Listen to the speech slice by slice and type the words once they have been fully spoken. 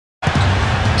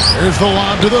Here's the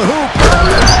lob to the hoop.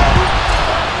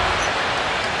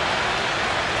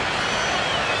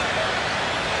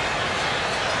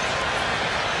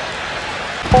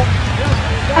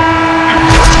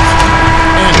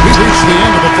 And we reached the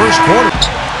end of the first quarter.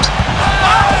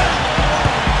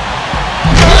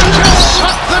 Just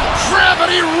sucked the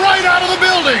gravity right out of the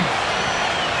building.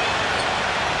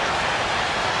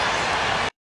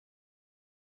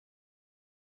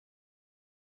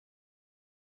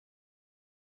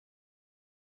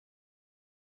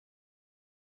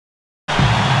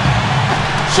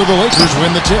 So the Lakers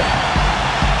win the tip.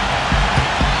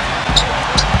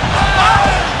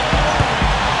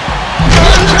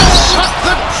 Just sucked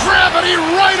the gravity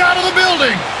right out of the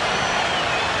building.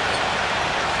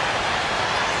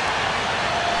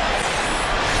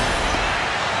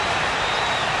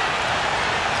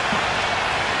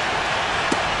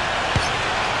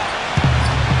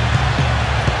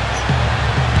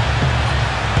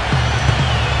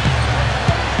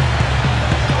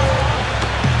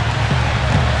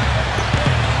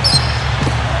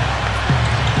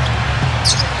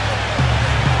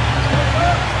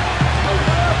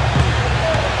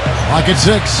 Clock at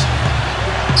 6.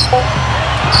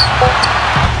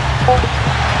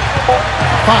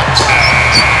 Fox.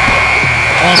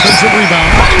 Offensive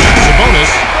rebound.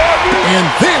 Sabonis. And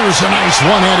there's a nice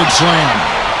one-handed slam.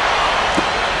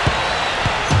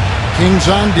 Kings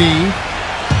on D.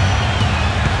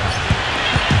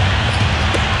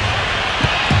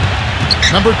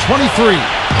 Number 23.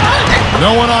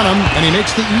 No one on him, and he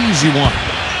makes the easy one.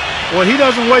 Well, he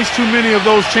doesn't waste too many of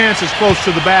those chances close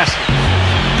to the basket.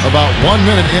 About 1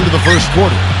 minute into the first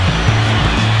quarter.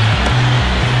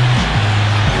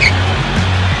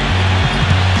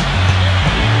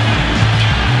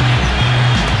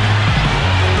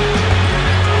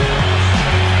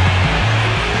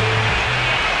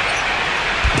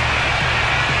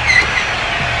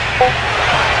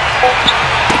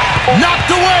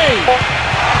 Knocked away!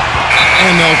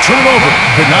 And they'll turn it over.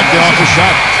 Could not get off the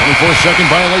shot. 24-second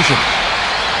violation.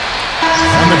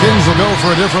 And the Kings will go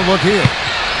for a different look here.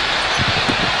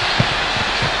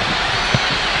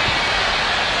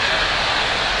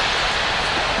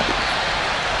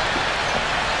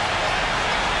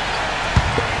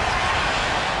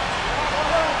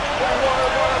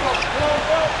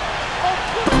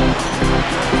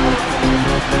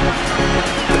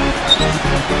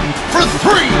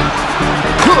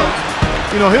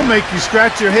 You know, he'll make you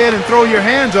scratch your head and throw your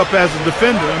hands up as a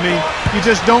defender. I mean, you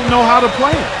just don't know how to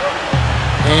play him.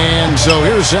 And so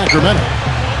here's Sacramento.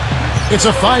 It's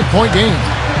a 5-point game.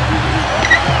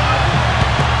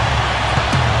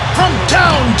 From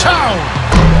downtown.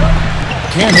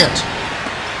 Can't hit.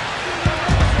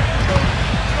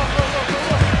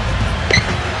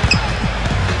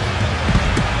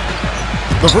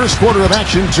 The first quarter of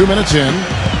action, 2 minutes in.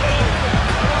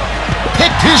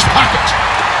 Picked his pocket.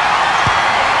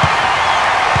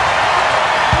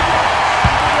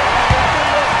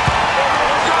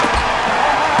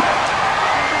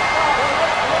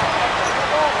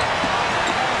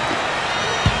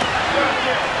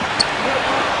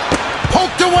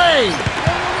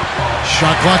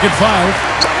 Shot clock at 5.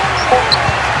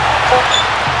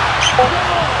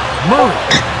 Murray.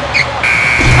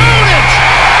 Count it!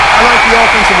 I like the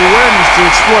offensive awareness to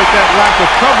exploit that lack of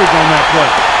coverage on that play.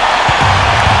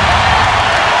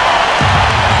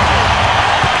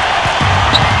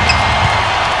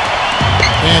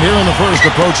 And here in the first,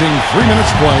 approaching 3 minutes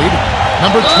played,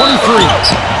 number 23.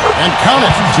 And count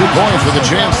it. 2 points with a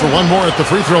chance for one more at the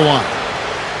free throw line.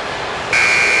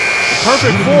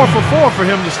 Perfect 4 for 4 for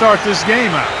him to start this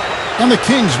game out. And the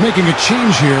Kings making a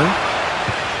change here.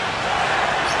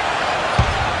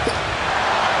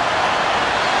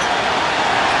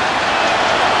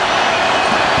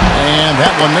 And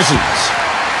that one misses.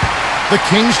 The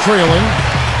Kings trailing.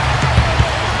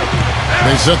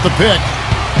 They set the pick.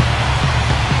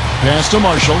 Pass to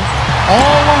Marshall.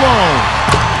 All alone.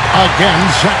 Again,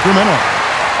 Sacramento.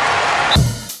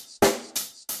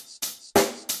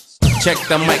 Check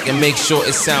the mic and make sure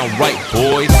it sound right,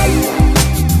 boys.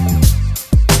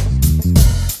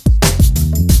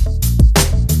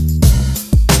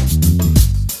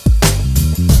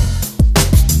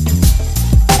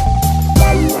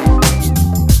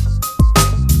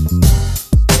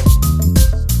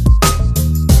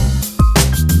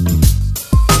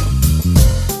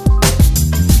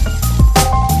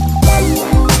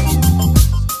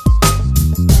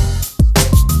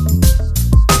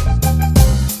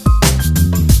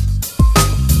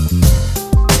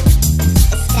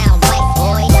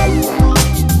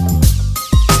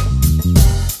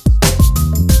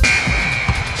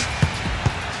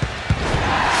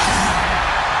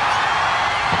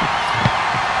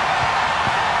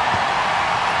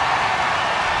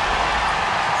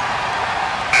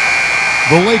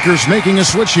 The Lakers making a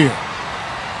switch here.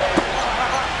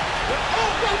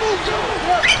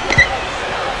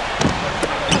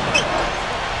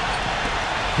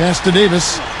 Pass to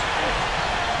Davis.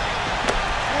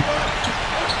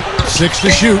 6 to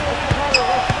shoot.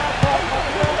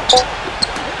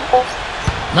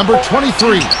 Number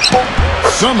 23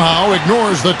 somehow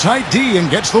ignores the tight D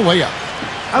and gets the layup.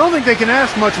 I don't think they can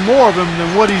ask much more of him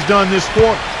than what he's done this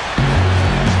quarter.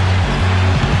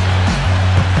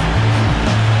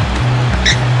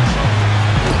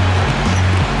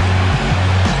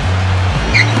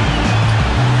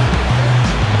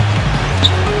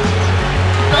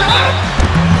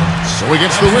 So he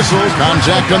gets the whistle.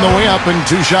 Contact on the way up and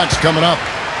 2 shots coming up.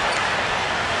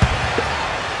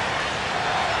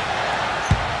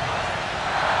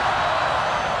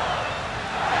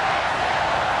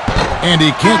 And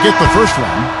he can't get the first one.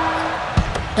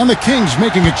 And the Kings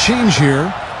making a change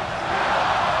here.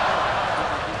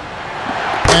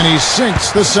 And he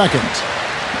sinks the second.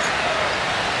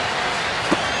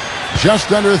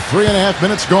 Just under 3.5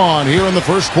 minutes gone here in the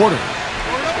first quarter.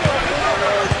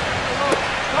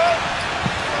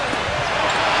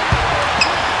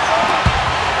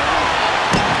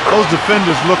 Those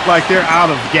defenders look like they're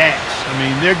out of gas. I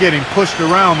mean, they're getting pushed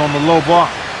around on the low block.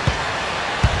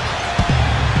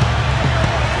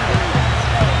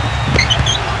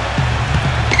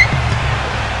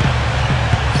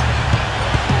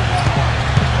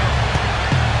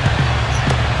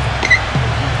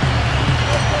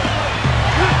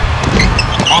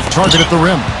 Off target at the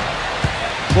rim.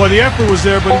 Boy, the effort was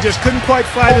there, but he just couldn't quite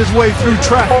fight his way through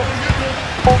traffic.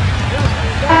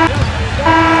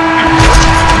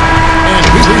 And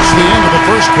we reached the end of the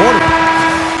first quarter.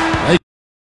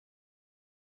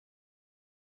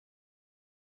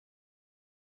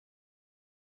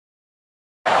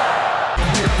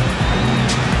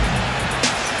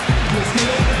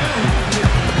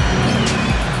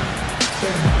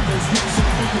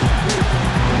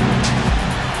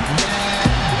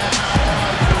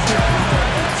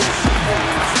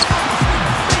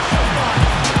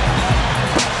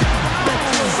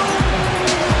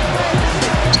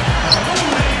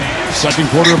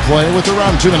 Second quarter of play with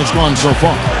around 2 minutes gone so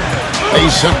far. They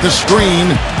set the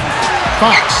screen.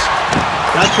 Fox.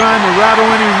 Not trying to rattle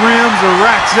any rims or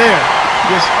racks there.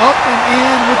 Just up and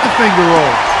in with the finger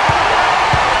roll.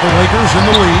 The Lakers in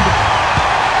the lead.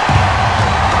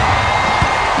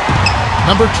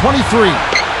 Number 23.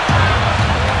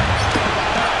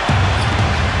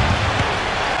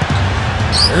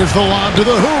 There's the lob to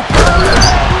the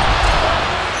hoop.